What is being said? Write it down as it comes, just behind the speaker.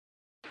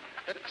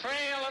The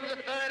trail of the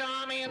 3rd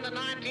Army and the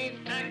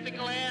 19th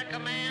Tactical Air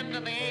Command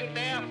and the 8th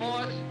Air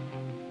Force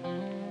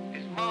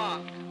is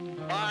marked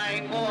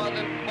by more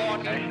than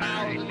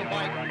 40,000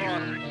 white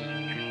crosses.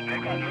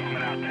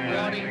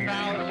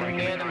 40,000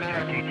 dead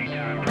Americans.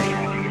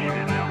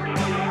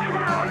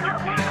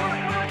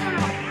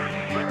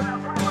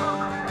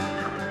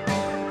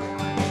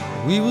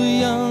 We were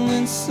young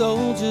and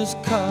soldiers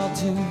called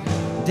to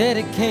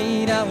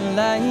dedicate our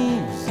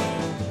lives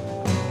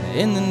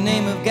in the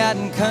name of God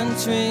and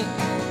country.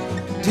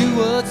 Do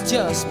what's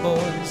just,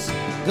 boys.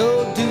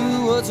 Go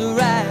do what's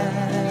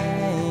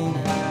right.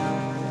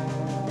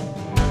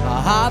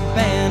 A hot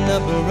band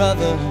of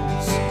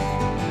brothers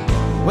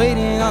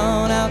waiting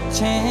on our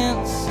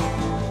chance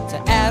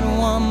to add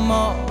one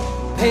more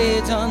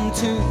page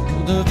unto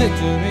the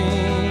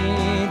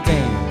victory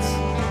dance.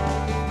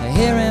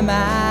 Here am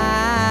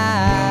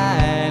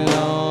I,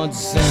 Lord,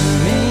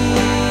 send me,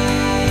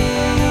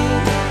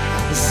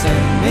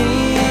 send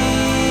me.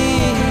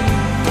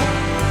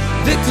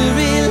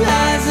 Victory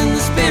lies in the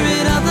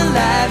spirit of the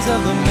lives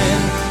of the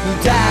men who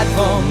died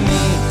for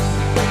me.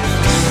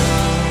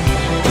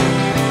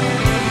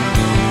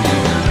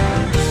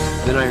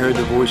 Then I heard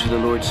the voice of the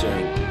Lord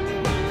saying,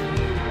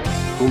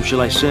 "Whom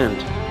shall I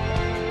send?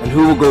 And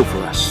who will go for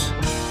us?"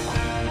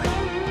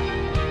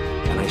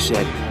 And I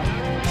said,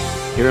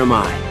 "Here am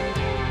I.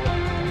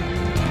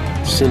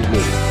 Send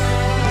me."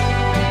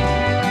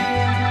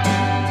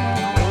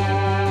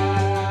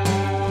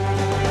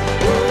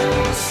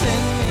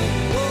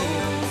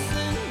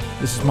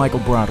 This is Michael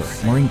Broderick,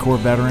 Marine Corps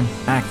veteran,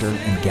 actor,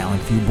 and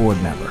Gallant Few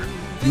board member.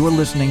 You are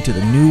listening to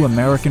the New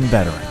American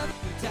Veteran.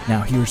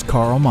 Now here's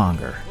Carl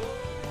Monger.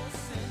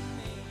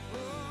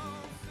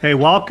 Hey,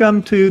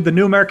 welcome to the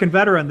New American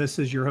Veteran. This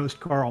is your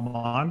host, Carl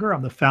Monger.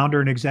 I'm the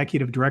founder and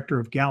executive director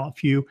of Gallant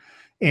Few,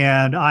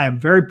 and I am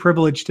very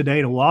privileged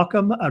today to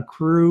welcome a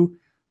crew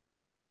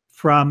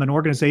from an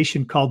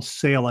organization called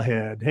Sail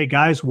Ahead. Hey,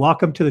 guys,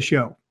 welcome to the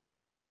show.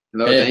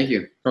 Hello, thank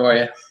you. How are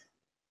you?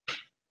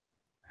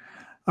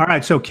 All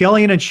right, so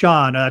Killian and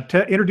Sean,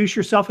 introduce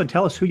yourself and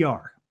tell us who you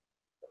are.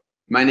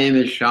 My name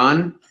is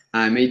Sean.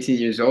 I'm 18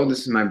 years old.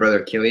 This is my brother,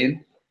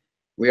 Killian.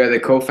 We are the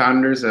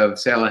co-founders of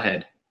Sail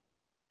Ahead.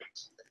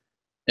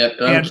 Yep,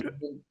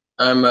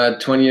 I'm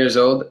 20 years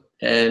old,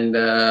 and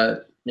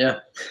yeah.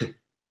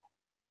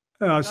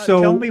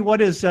 So tell me,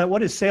 what is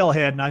Sail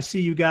Ahead? And I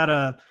see you got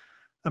a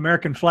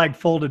American flag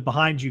folded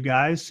behind you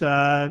guys.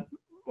 I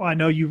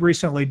know you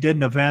recently did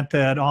an event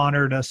that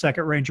honored a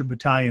 2nd Ranger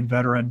Battalion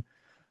veteran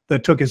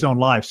that took his own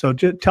life. So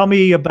tell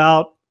me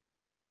about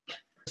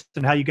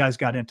and how you guys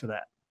got into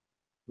that.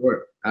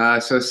 Sure.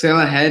 So Sail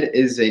Ahead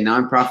is a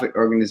nonprofit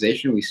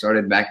organization we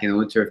started back in the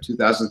winter of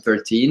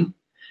 2013.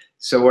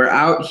 So we're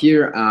out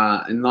here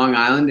in Long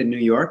Island in New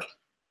York,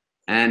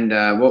 and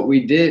what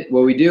we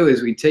do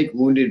is we take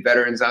wounded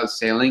veterans out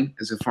sailing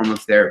as a form of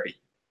therapy.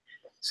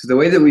 So the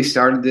way that we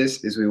started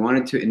this is we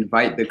wanted to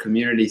invite the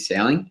community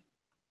sailing,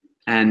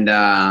 and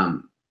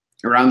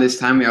around this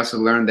time we also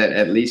learned that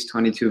at least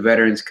 22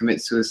 veterans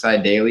commit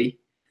suicide daily,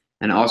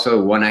 and also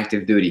 1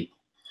 active duty.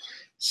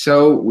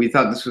 So we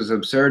thought this was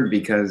absurd,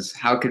 because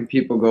how can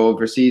people go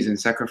overseas and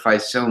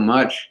sacrifice so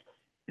much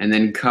and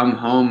then come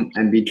home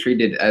and be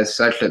treated as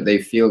such that they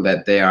feel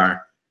that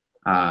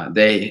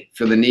they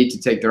feel the need to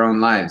take their own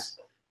lives?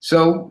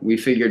 So we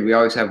figured we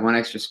always have 1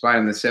 extra spot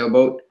on the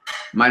sailboat.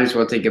 Might as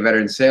well take a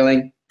veteran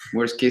sailing.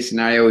 Worst case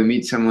scenario, we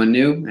meet someone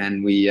new,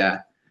 and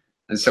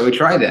so we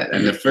tried that.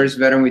 And the first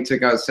veteran we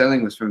took out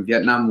sailing was from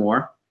Vietnam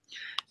War,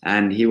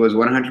 and he was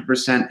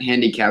 100%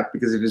 handicapped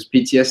because of his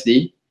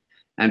PTSD.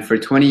 And for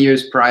 20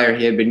 years prior,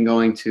 he had been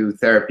going to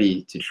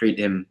therapy to treat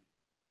him.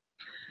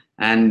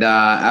 And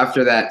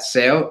after that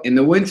sail, in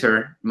the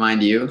winter,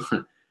 mind you,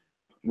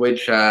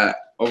 which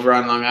over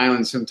on Long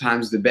Island,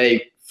 sometimes the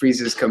bay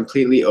freezes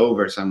completely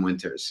over some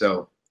winters.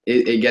 So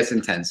it gets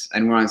intense.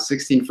 And we're on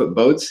 16-foot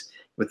boats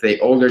with an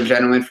older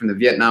gentleman from the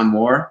Vietnam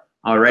War.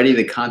 Already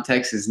the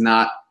context is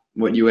not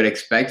what you would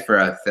expect for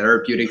a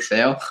therapeutic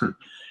sail.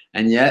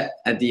 And yet,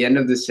 at the end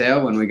of the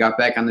sail, when we got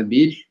back on the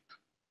beach,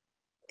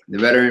 the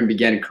veteran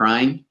began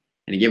crying,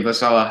 and he gave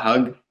us all a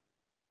hug.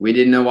 We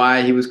didn't know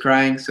why he was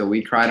crying, so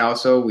we cried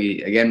also. We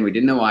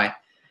didn't know why.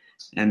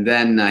 And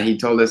then he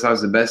told us that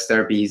was the best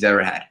therapy he's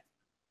ever had.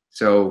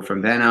 So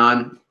from then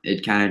on,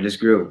 it kind of just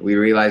grew. We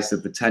realized the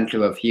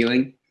potential of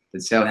healing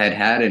that Sail Ahead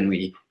had, and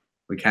we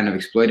kind of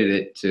exploited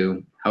it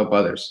to help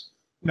others.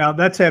 Now,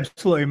 that's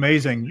absolutely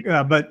amazing.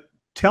 But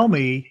tell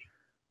me,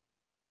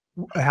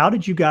 how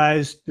did you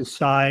guys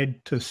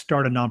decide to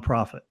start a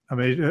nonprofit? I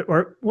mean,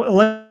 or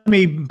let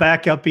me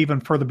back up even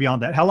further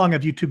beyond that. How long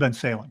have you two been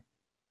sailing?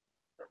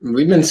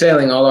 We've been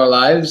sailing all our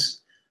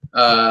lives.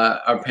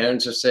 Our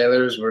parents are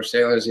sailors. We're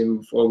sailors even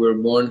before we were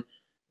born.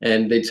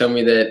 And they tell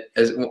me that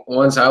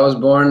once I was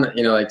born,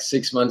 like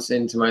 6 months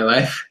into my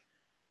life,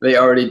 they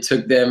already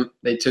took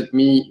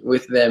me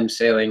with them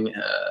sailing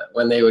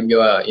when they would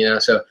go out,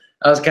 So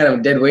I was kind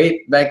of dead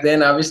weight back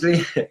then,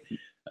 obviously,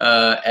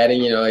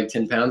 adding, like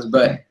 10 pounds.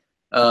 But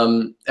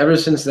ever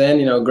since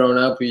then, growing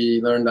up,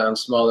 we learned on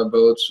smaller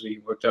boats.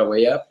 We worked our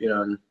way up,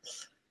 and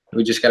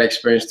we just got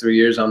experience 3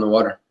 years on the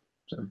water.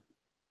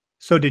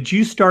 So did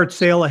you start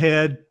Sail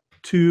Ahead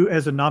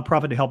as a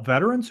nonprofit to help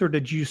veterans, or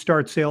did you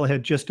start Sail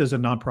Ahead just as a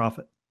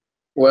nonprofit?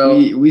 Well,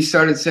 we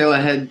started Sail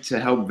Ahead to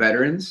help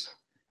veterans,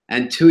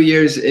 and 2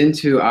 years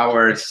into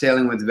our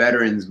sailing with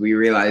veterans, we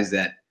realized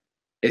that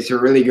it's a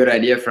really good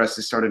idea for us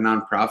to start a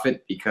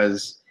nonprofit,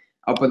 because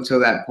up until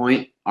that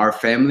point, our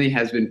family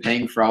has been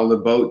paying for all the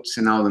boats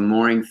and all the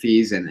mooring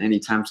fees, and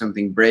anytime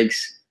something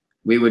breaks,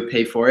 we would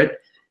pay for it.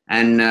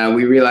 And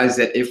we realized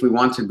that if we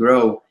want to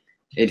grow,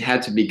 it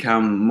had to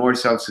become more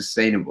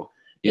self-sustainable.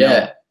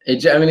 Yeah, it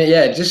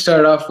just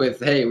started off with,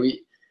 hey,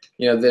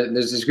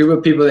 there's this group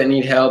of people that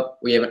need help.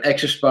 We have an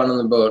extra spot on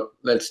the boat.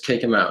 Let's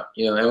take them out.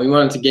 And we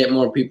wanted to get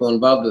more people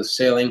involved with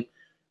sailing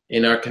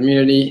in our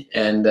community.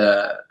 And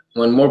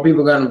when more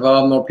people got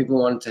involved, more people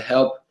wanted to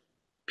help.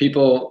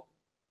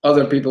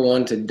 Other people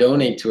wanted to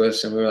donate to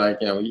us, and we were like,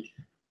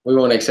 we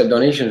won't accept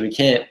donations. We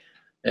can't.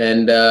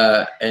 And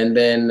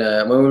then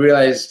when we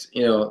realized,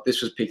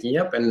 this was picking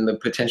up and the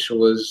potential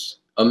was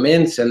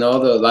immense, and all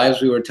the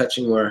lives we were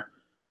touching were,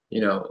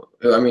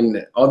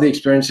 all the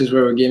experiences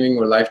we were giving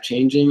were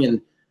life-changing,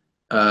 and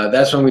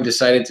that's when we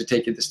decided to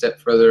take it a step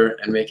further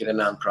and make it a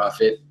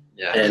nonprofit.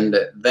 Yeah. And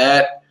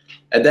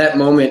at that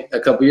moment, a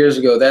couple years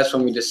ago, that's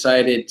when we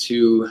decided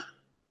to,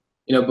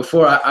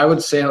 before I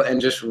would sail and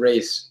just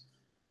race,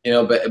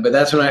 but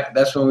that's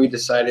when we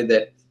decided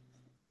that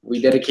we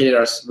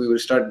would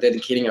start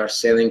dedicating our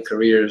sailing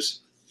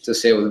careers to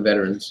sail with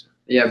veterans.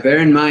 Yeah, bear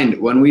in mind,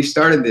 when we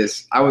started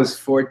this, I was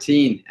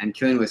 14 and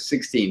Killian was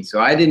 16. So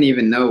I didn't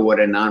even know what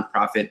a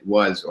nonprofit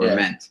was or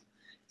meant.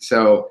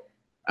 So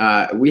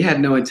we had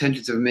no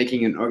intentions of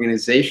making an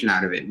organization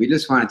out of it. We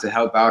just wanted to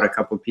help out a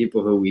couple of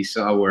people who we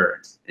saw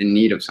were in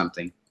need of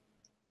something.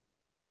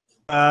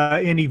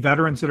 Any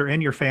veterans that are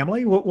in your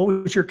family? What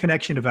was your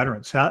connection to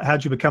veterans?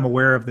 How'd you become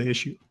aware of the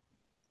issue?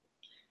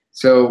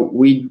 So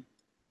we,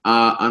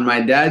 on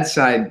my dad's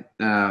side,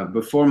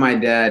 before my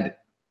dad,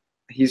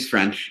 he's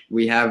French,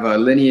 we have a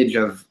lineage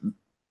of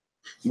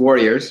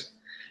warriors.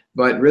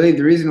 But really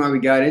the reason why we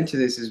got into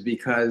this is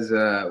because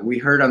we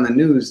heard on the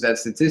news that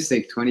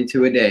statistic,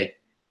 22 a day.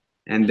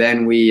 And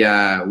then we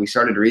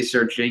started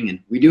researching, and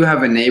we do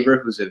have a neighbor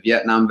who's a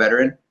Vietnam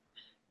veteran,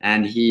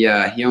 and he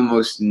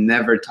almost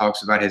never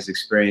talks about his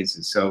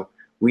experiences. So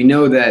we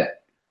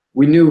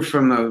knew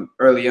from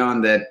early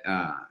on that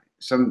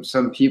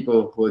some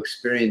people who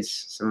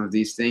experience some of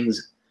these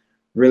things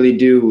really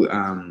do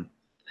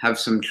have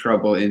some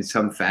trouble in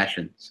some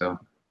fashion. So,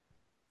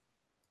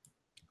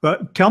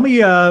 but tell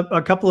me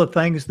a couple of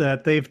things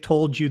that they've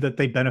told you that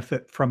they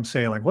benefit from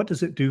sailing. What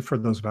does it do for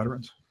those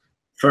veterans?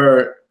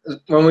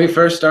 When we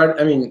first start,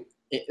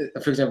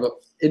 for example,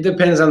 it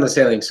depends on the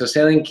sailing. So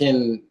sailing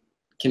can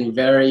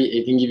vary.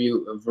 It can give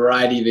you a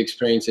variety of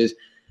experiences.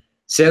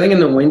 Sailing in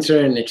the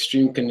winter in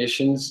extreme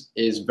conditions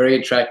is very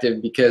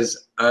attractive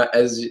because,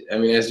 as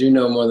you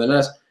know more than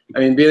us,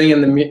 being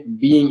in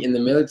the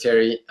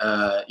military,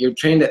 you're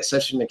trained at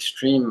such an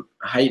extreme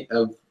height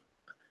of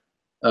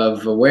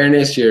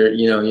awareness. You're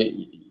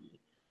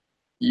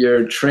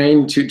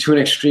trained to an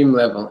extreme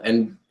level,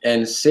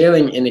 and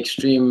sailing in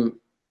extreme,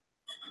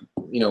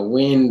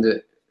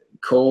 wind,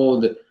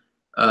 cold,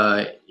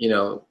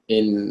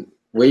 in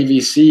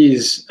wavy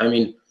seas.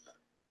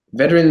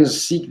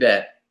 Veterans seek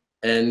that,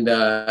 and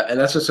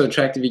that's what's so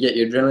attractive. You get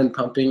your adrenaline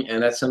pumping,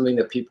 and that's something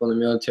that people in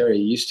the military are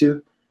used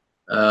to.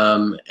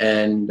 So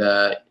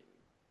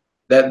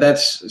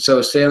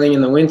sailing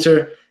in the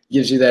winter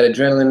gives you that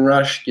adrenaline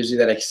rush, gives you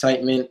that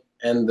excitement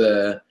and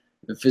the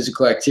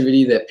physical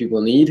activity that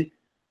people need.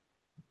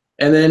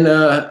 And then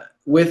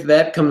with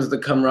that comes the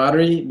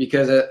camaraderie,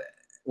 because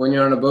when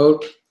you're on a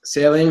boat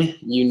sailing,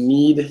 you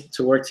need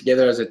to work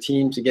together as a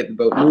team to get the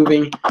boat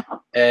moving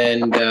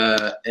and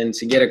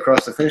to get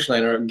across the finish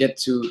line or get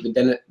to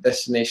the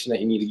destination that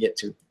you need to get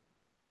to.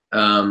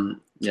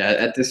 Yeah,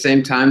 at the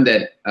same time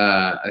that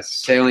a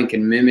sailing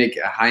can mimic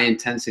a high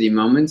intensity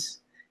moments,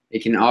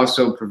 it can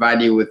also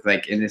provide you with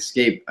like an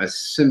escape, a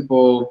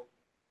simple,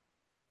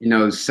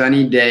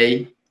 sunny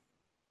day.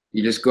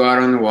 You just go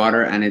out on the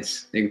water and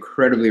it's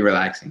incredibly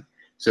relaxing.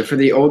 So for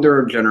the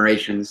older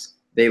generations,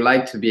 they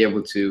like to be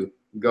able to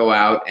go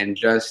out and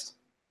just,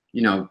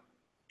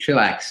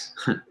 chillax.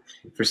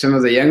 For some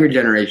of the younger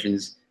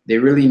generations, they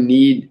really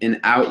need an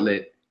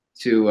outlet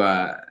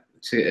to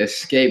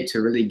escape,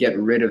 to really get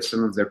rid of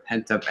some of their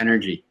pent-up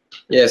energy.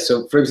 Yeah,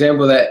 so for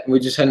example, that we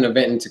just had an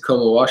event in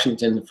Tacoma,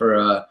 Washington for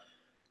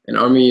an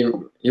Army.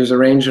 He was a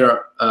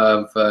ranger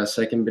of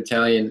 2nd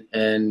Battalion,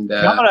 and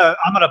I'm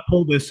gonna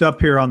pull this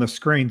up here on the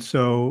screen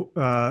so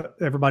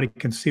everybody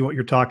can see what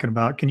you're talking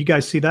about. Can you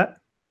guys see that?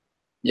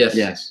 Yes.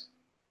 Yes.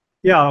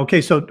 Yeah. Okay.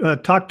 So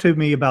talk to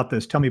me about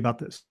this. Tell me about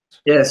this.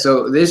 Yeah.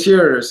 So this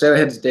year,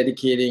 Sailorhead's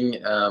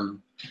dedicating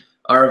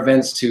our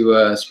events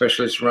to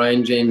Specialist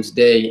Ryan James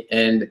Day,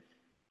 and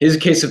his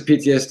case of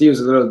PTSD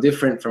was a little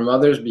different from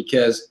others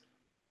because,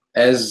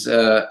 as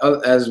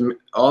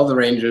all the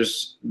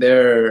Rangers,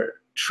 they're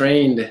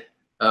trained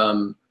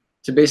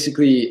to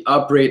basically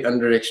operate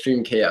under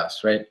extreme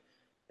chaos, right?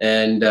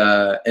 And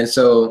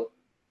so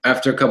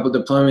after a couple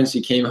deployments,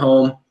 he came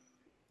home,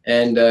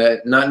 and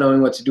not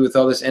knowing what to do with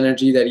all this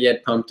energy that he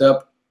had pumped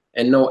up,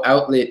 and no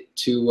outlet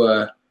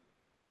to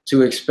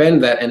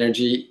expend that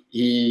energy,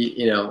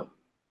 he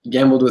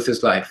gambled with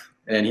his life,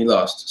 and he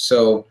lost.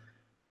 So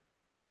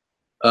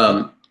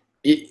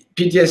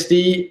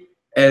PTSD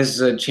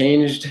has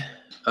changed,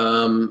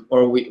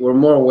 or we're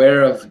more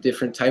aware of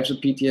different types of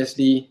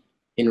PTSD.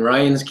 In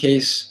Ryan's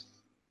case,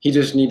 he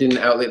just needed an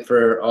outlet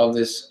for all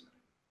this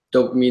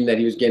dopamine that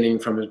he was getting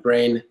from his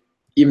brain,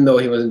 even though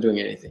he wasn't doing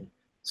anything.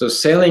 So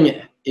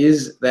sailing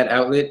is that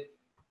outlet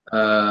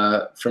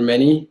for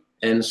many,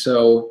 and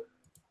so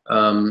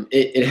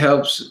it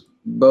helps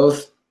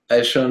both,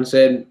 as Sean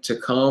said, to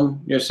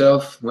calm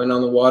yourself when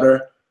on the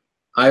water.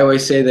 I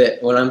always say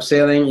that when I'm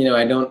sailing,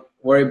 I don't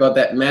worry about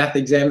that math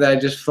exam that I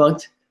just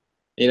flunked.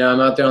 I'm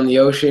out there on the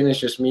ocean. It's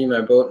just me,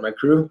 my boat, my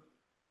crew.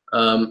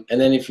 And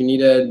then if you need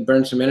to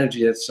burn some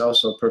energy, that's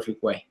also a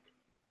perfect way.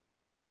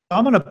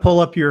 I'm going to pull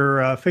up your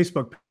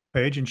Facebook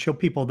page and show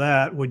people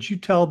that. Would you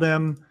tell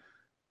them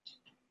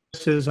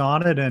this is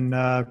on it and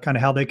kind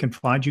of how they can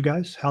find you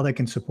guys, how they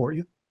can support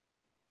you?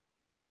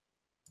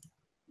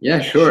 Yeah,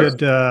 sure.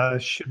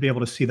 Should be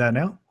able to see that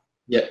now.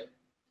 Yep.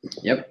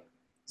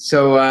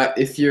 So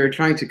if you're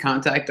trying to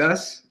contact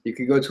us, you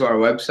could go to our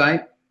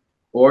website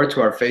or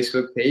to our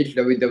Facebook page,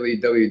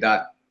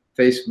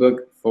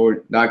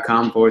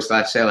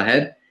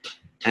 www.facebook.com/sailahead.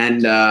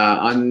 And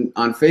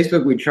on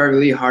Facebook, we try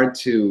really hard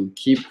to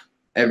keep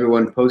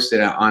everyone posted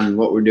on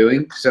what we're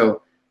doing.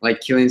 So like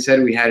Killian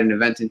said, we had an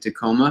event in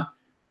Tacoma,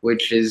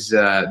 which is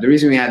the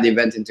reason we had the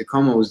event in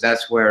Tacoma was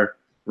that's where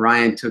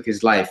Ryan took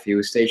his life. He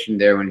was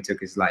stationed there when he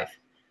took his life.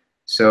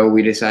 So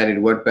we decided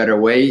what better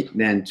way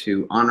than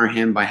to honor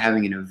him by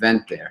having an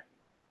event there.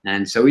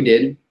 And so we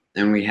did.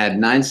 And we had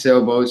 9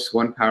 sailboats,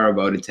 1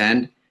 powerboat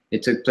attend.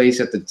 It took place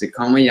at the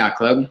Tacoma Yacht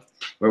Club,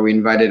 where we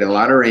invited a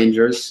lot of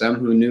rangers, some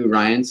who knew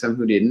Ryan, some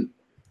who didn't.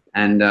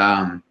 And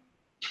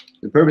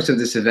the purpose of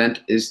this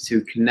event is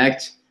to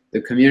connect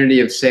the community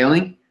of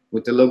sailing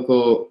with the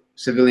local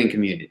civilian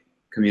community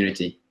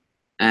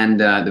and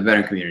the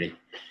veteran community.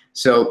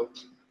 So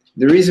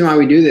the reason why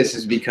we do this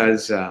is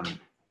because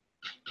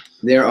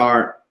there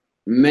are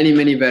many,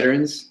 many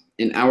veterans.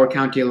 In our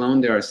county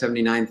alone, there are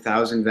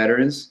 79,000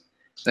 veterans.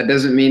 That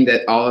doesn't mean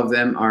that all of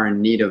them are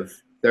in need of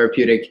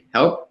therapeutic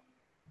help,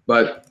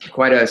 but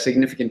quite a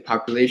significant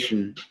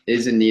population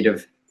is in need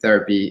of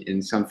therapy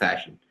in some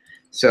fashion.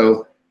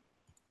 So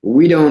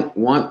we don't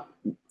want,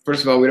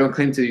 first of all, we don't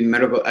claim to be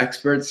medical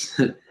experts.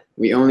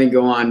 We only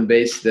go on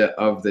base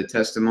of the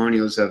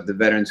testimonials of the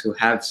veterans who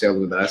have sailed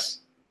with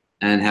us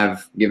and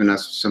have given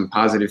us some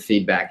positive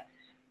feedback.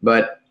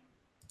 But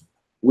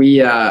we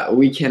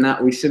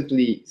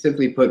simply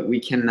put, we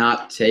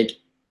cannot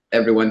take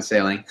everyone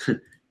sailing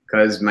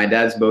because my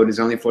dad's boat is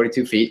only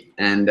 42 feet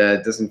and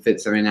doesn't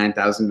fit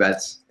 79,000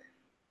 vets.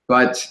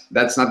 But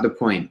that's not the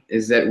point,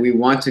 is that we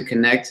want to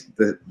connect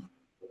the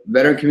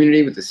veteran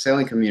community with the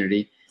sailing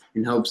community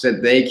in hopes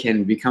that they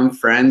can become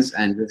friends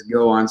and just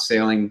go on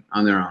sailing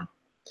on their own.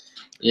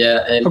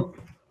 Yeah, and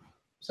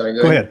sorry,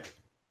 go ahead.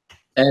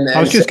 And I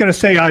was just going to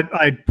say,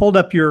 I pulled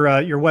up your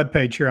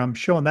webpage here. I'm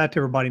showing that to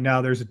everybody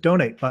now. There's a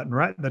donate button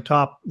right at the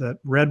top, that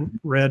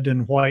red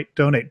and white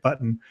donate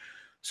button.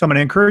 So I'm going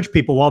to encourage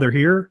people while they're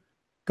here,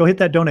 go hit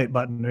that donate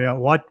button.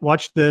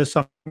 Watch this.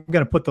 I'm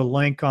going to put the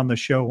link on the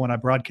show when I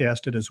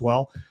broadcast it as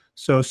well.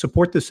 So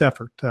support this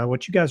effort.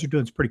 What you guys are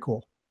doing is pretty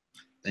cool.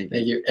 Thank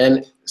you.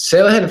 And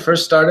Sailhead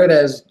first started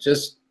as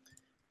just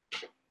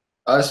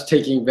us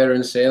taking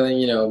veteran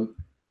sailing,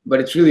 but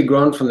it's really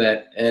grown from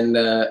that. And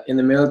in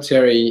the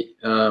military,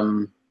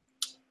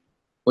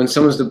 when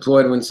someone's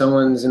deployed, when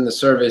someone's in the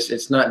service,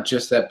 it's not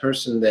just that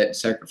person that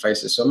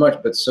sacrifices so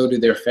much, but so do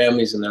their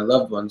families and their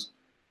loved ones.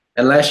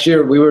 And last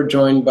year we were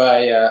joined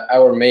by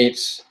our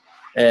mates,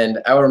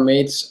 and our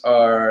mates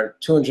are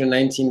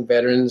 219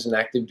 veterans and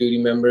active duty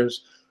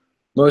members,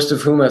 most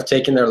of whom have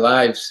taken their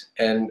lives.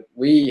 And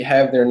we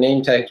have their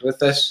name tags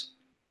with us,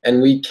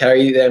 and we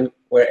carry them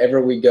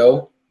wherever we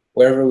go,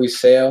 wherever we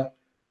sail,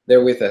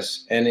 they're with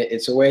us. And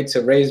it's a way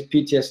to raise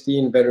PTSD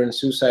and veteran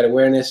suicide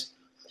awareness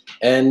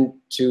and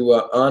to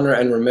honor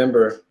and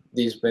remember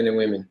these men and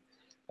women.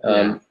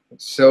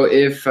 So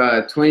if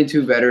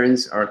 22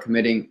 veterans are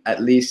committing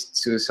at least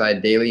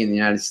suicide daily in the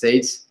United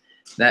States,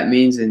 that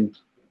means in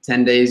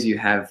 10 days you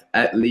have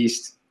at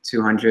least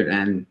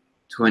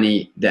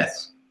 220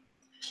 deaths.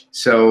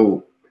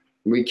 So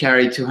we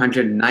carry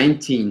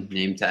 219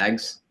 name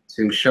tags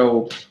to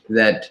show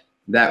that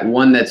that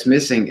one that's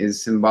missing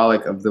is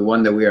symbolic of the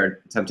one that we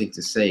are attempting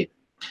to save.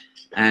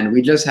 And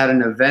we just had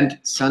an event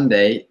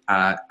Sunday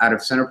out of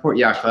Centerport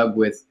Yacht Club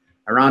with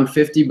around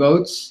 50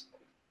 boats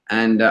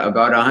and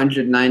about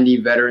 190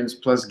 veterans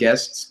plus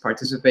guests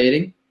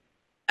participating.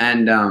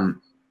 And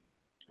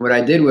what I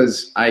did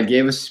was I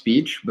gave a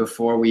speech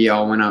before we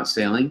all went out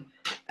sailing.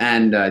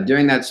 And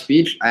during that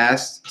speech, I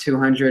asked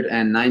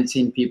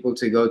 219 people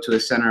to go to the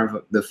center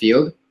of the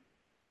field.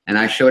 And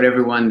I showed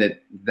everyone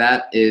that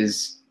that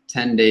is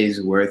 10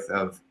 days worth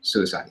of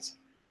suicides.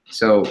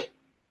 So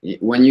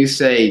when you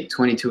say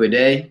 22 a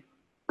day,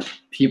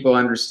 people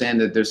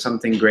understand that there's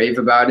something grave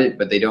about it,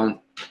 but they don't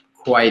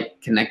quite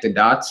connect the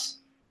dots.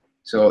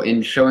 So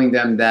in showing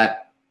them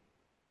that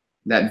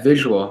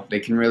visual, they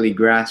can really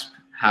grasp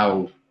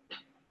how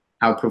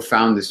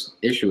profound this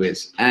issue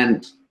is.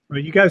 And well,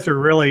 you guys are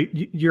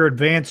really, you're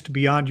advanced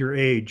beyond your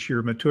age.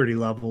 Your maturity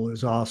level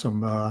is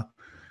awesome.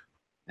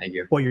 thank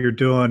you. What you're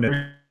doing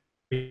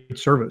in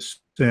service,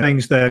 and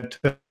things that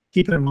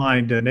keep in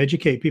mind and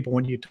educate people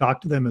when you talk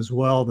to them as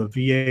well. The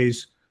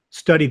VA's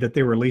study that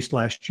they released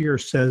last year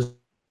says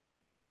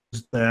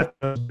that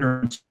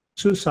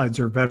suicides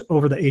are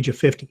over the age of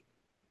 50.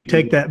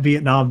 Take that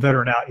Vietnam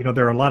veteran out. You know,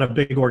 there are a lot of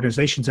big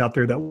organizations out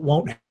there that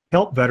won't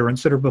help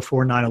veterans that are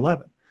before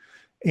 9/11.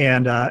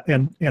 And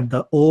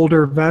the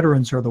older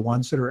veterans are the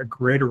ones that are at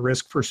greater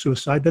risk for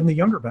suicide than the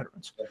younger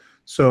veterans.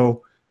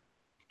 So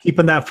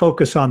keeping that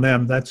focus on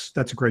them, that's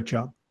a great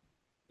job.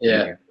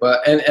 Yeah,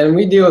 well, and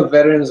we deal with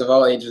veterans of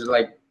all ages.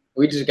 Like,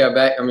 we just got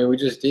back. I mean, we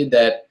just did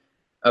that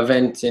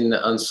event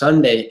on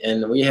Sunday,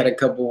 and we had a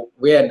couple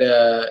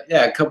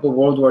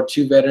World War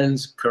II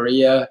veterans,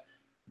 Korea,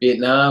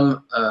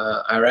 Vietnam,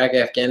 Iraq,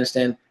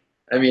 Afghanistan.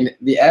 I mean,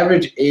 the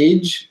average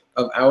age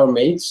of our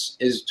mates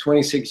is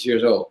 26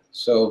 years old.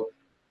 So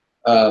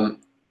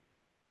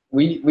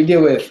we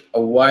deal with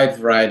a wide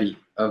variety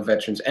of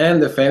veterans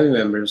and the family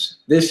members.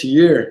 This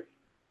year,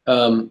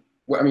 I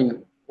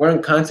mean, we're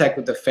in contact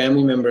with the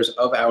family members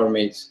of our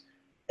mates,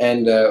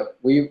 and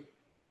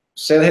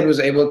Sailhead was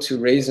able to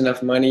raise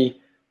enough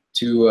money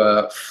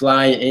to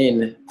fly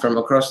in from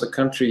across the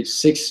country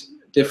 6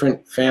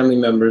 different family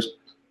members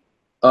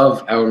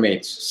of our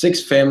mates.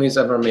 6 families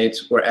of our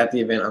mates were at the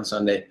event on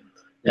Sunday.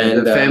 And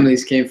the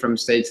families came from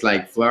states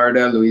like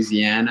Florida,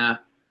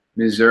 Louisiana,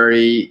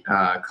 Missouri,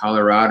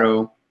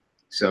 Colorado.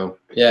 So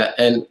yeah,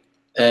 and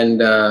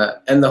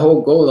the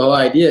whole goal, the whole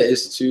idea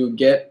is to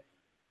get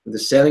the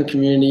sailing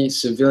community,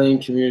 civilian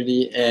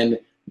community, and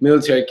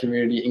military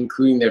community,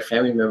 including their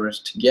family members,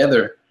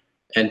 together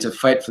and to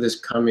fight for this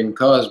common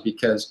cause.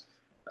 Because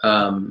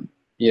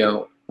you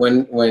know,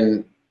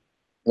 when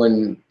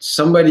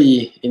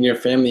somebody in your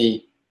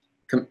family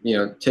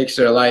takes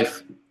their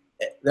life,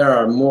 there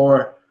are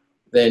more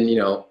than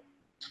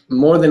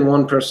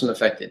one person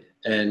affected,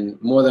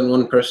 and more than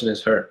one person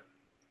is hurt.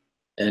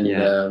 And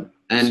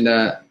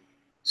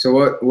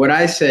so what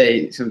I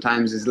say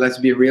sometimes is, let's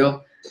be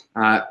real.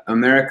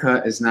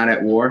 America is not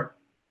at war.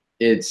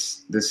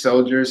 It's the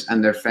soldiers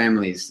and their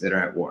families that are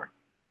at war,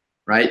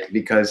 right?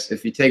 Because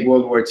if you take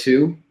World War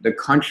II, the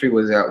country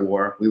was at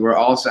war. We were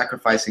all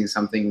sacrificing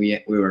something.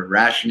 We were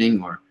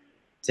rationing or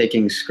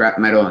taking scrap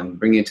metal and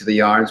bringing it to the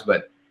yards.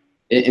 But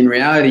in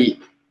reality,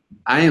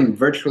 I am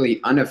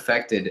virtually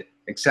unaffected,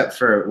 except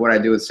for what I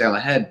do with Sail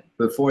Ahead.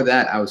 Before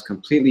that, I was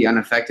completely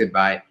unaffected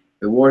by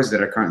the wars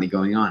that are currently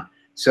going on.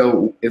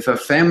 So if a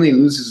family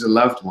loses a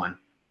loved one,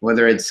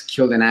 whether it's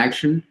killed in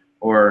action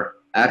or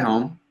at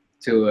home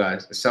to a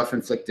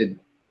self-inflicted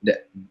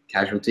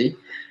casualty,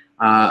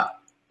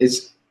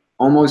 it's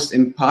almost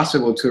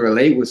impossible to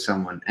relate with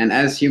someone. And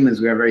as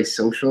humans, we are very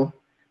social,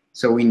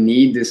 so we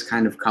need this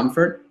kind of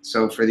comfort.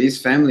 So for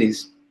these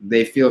families,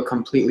 they feel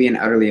completely and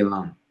utterly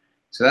alone.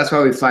 So that's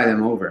why we fly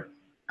them over.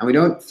 And we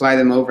don't fly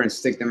them over and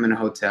stick them in a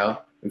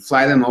hotel. We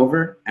fly them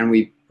over and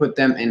we put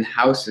them in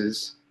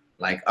houses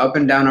like up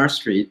and down our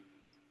street,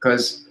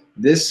 because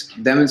this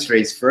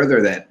demonstrates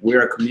further that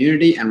we're a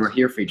community and we're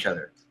here for each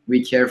other.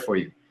 We care for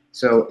you.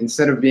 So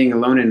instead of being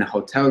alone in a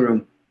hotel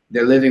room,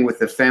 they're living with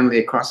the family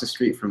across the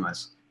street from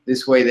us.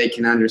 This way they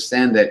can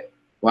understand that,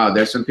 wow,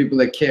 there's some people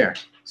that care.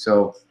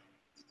 So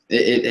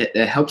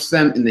it helps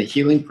them in the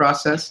healing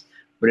process,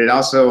 but it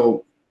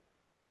also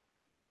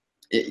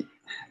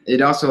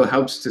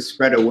helps to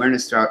spread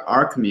awareness throughout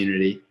our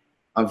community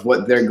of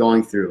what they're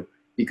going through.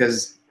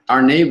 Because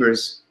our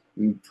neighbors,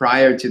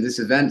 prior to this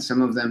event,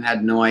 some of them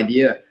had no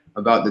idea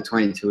about the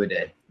 22 a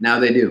day. Now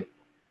they do.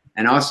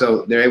 And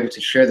also they're able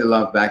to share the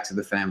love back to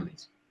the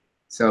families.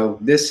 So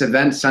this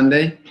event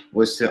Sunday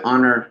was to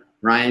honor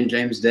Ryan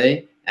James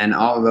Day and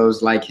all of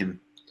those like him.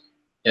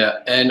 Yeah,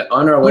 and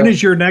on our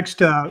when's your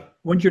next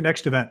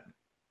event?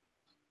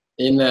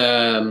 In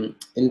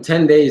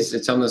 10 days,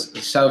 it's on the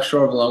south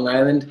shore of Long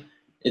Island.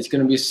 It's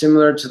going to be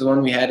similar to the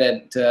one we had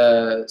at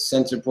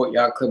Centerport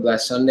Yacht Club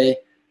last Sunday.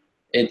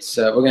 It's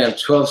we're going to have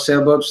 12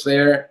 sailboats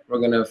there. We're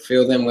going to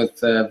fill them with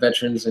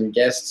veterans and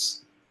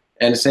guests.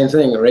 And the same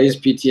thing, raise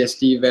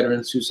PTSD,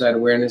 veteran suicide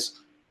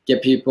awareness,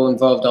 get people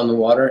involved on the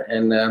water.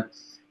 And,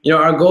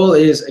 our goal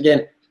is,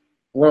 again,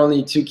 we're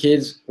only 2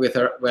 kids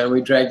when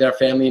we dragged our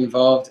family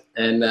involved.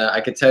 And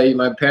I could tell you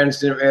my parents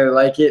didn't really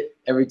like it.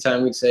 Every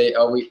time we'd say,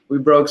 oh, we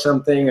broke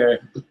something, or,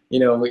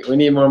 we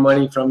need more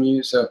money from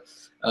you. So,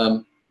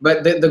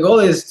 but the goal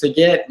is to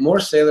get more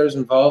sailors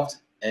involved.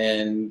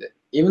 And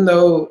even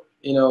though,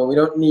 we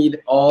don't need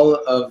all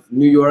of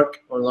New York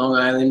or Long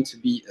Island to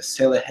be a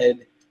Sail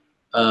Ahead,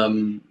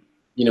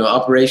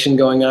 operation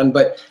going on.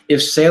 But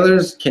if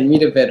sailors can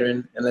meet a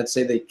veteran and let's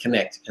say they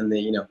connect and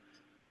they,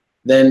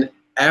 then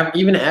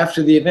even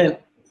after the event,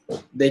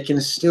 they can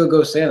still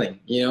go sailing,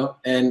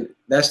 and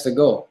that's the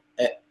goal.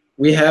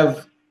 We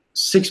have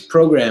 6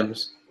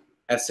 programs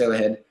at Sail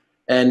Ahead,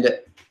 and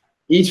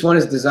each one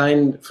is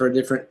designed for a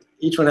different.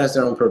 Each one has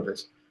their own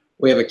purpose.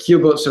 We have a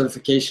keelboat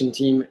certification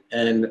team,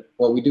 and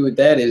what we do with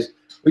that is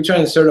we try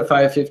and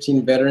certify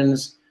 15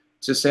 veterans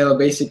to sail a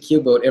basic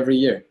keelboat every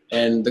year.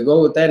 And the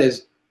goal with that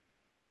is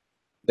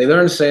they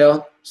learn to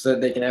sail so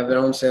that they can have their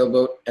own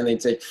sailboat, and they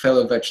take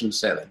fellow veterans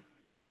sailing.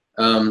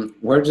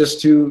 We're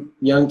just two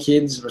young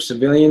kids, we're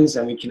civilians,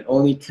 and we can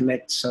only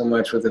connect so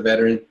much with a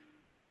veteran.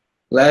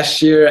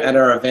 Last year at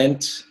our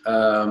event,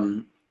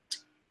 or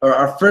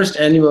our first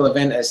annual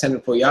event at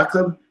Centerport Yacht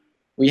Club,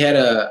 we had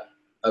a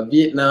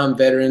Vietnam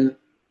veteran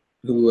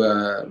who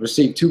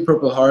received 2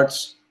 Purple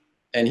Hearts,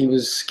 and he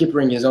was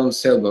skippering his own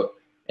sailboat.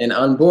 And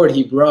on board,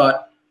 he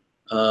brought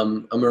a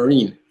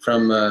Marine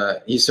from,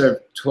 he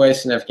served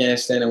twice in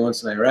Afghanistan and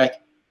once in Iraq,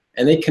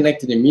 and they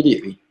connected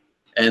immediately.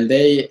 And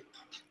the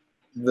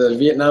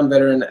Vietnam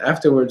veteran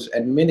afterwards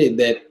admitted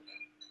that,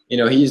 you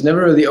know, he's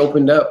never really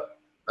opened up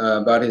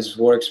about his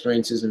war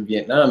experiences in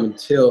Vietnam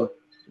until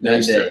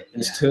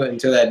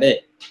that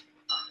day.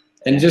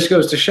 And it just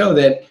goes to show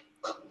that,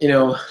 you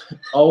know,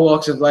 all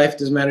walks of life,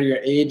 doesn't matter your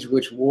age,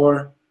 which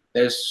war,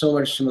 there's so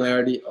much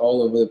similarity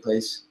all over the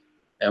place.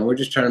 And we're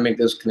just trying to make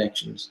those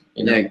connections.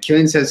 You know? Yeah,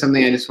 Killian said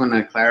something, I just want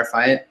to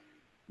clarify it.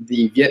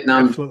 The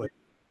Vietnam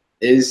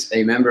is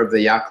a member of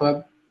the yacht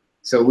club.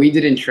 So we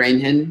didn't train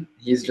him.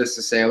 He's just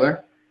a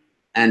sailor.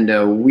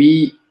 And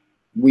we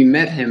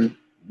met him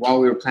while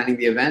we were planning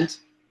the event.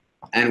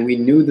 And we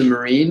knew the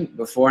Marine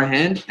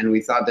beforehand, and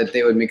we thought that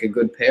they would make a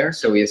good pair.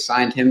 So we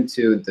assigned him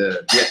to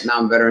the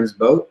Vietnam veterans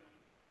boat.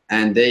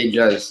 And it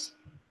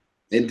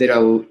did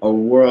a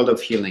world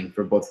of healing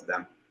for both of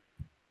them.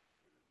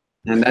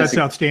 And that's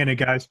outstanding,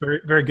 guys.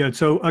 Very, very good.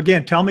 So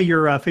again, tell me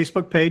your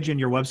Facebook page and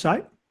your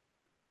website.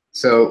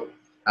 So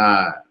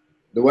the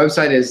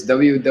website is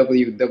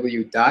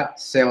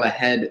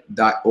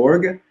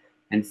www.sailahead.org,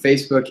 and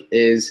Facebook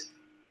is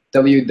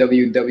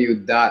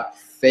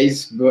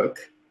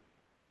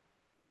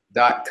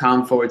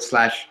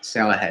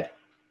www.facebook.com/sailahead.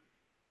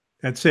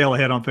 That's Sail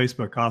Ahead on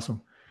Facebook.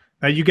 Awesome.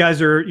 You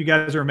guys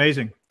are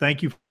amazing.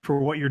 Thank you for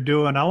what you're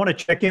doing. I want to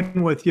check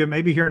in with you,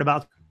 maybe hearing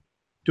about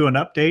do an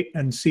update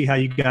and see how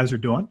you guys are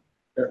doing.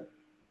 Sure.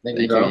 Thank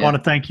you. I want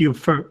to thank you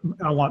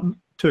I want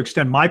to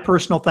extend my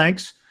personal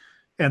thanks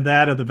and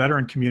that of the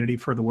veteran community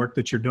for the work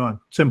that you're doing.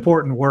 It's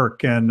important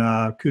work, and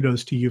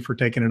kudos to you for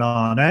taking it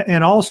on.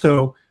 And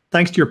also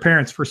thanks to your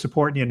parents for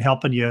supporting you and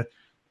helping you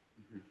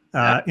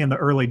in the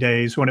early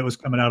days when it was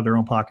coming out of their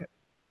own pocket.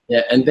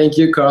 Yeah, and thank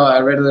you, Carl. I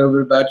read a little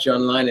bit about you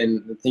online,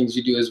 and the things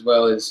you do as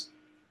well is,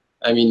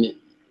 I mean,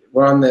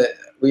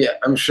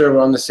 I'm sure we're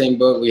on the same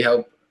boat. We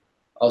help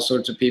all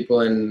sorts of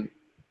people, and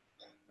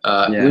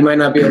we might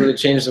not be able to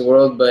change the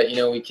world, but you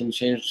know, we can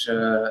change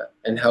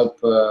and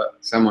help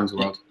someone's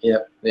world. Yeah,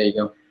 there you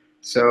go.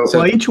 So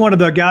well, each one of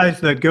the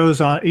guys that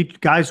goes on, each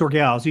guys or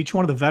gals, each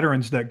one of the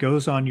veterans that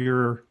goes on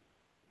your,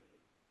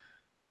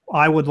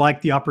 I would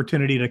like the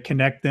opportunity to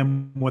connect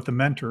them with a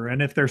mentor.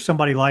 And if there's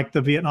somebody like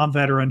the Vietnam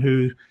veteran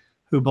who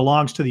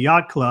belongs to the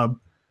yacht club,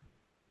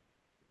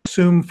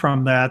 assume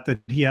from that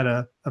he had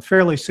a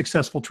fairly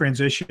successful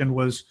transition,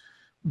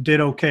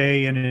 did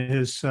okay in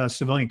his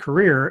civilian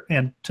career,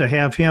 and to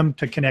have him,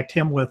 to connect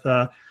him with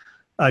a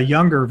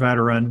younger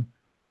veteran,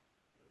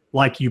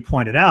 like you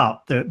pointed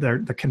out,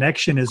 the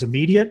connection is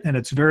immediate and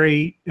it's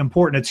very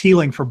important. It's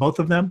healing for both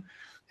of them.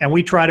 And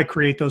we try to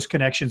create those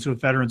connections with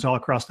veterans all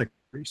across the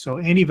country. So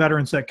any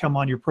veterans that come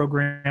on your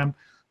program,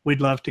 we'd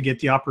love to get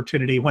the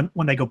opportunity when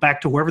they go back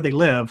to wherever they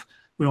live,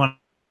 we want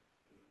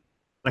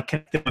to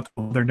connect them with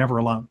them. They're never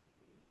alone.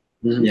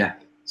 Mm-hmm. Yeah.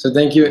 So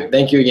thank you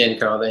again,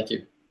 Carl. Thank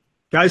you.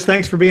 Guys,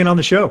 thanks for being on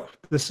the show.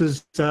 This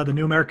is the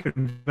New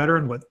American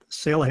Veteran with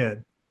Sail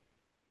Ahead.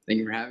 Thank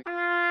you for having me.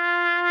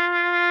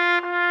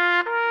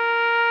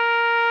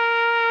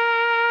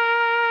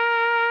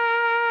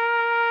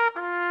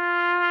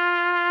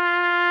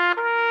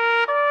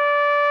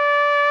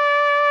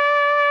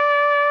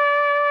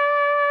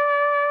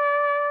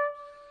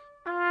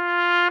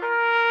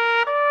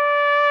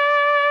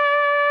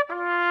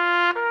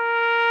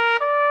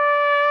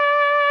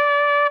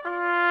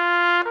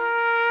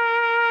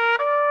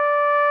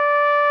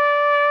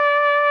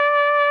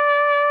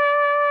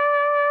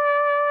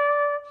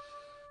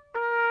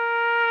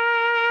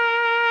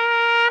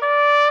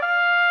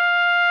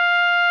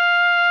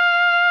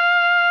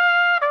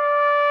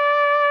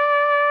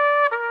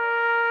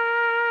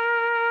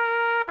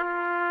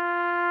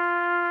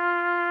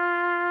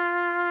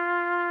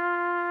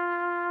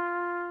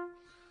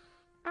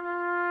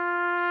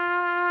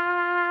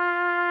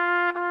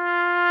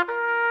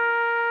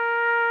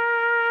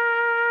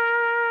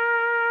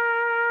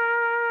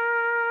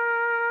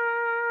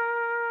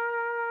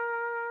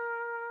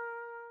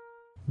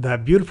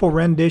 That beautiful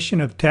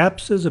rendition of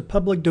Taps is a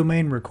public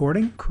domain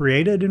recording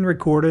created and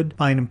recorded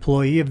by an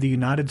employee of the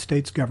United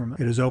States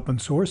government. It is open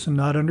source and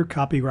not under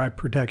copyright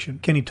protection.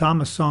 Kenny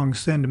Thomas' song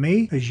Send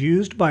Me is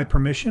used by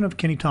permission of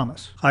Kenny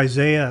Thomas.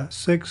 Isaiah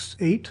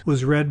 6:8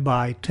 was read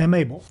by Tim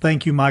Abel.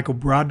 Thank you, Michael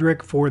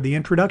Broderick, for the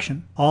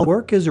introduction. All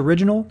work is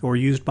original or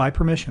used by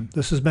permission.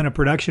 This has been a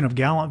production of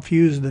Gallant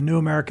Fuse, the New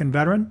American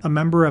Veteran, a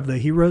member of the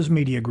Heroes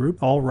Media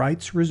Group. All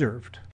rights reserved.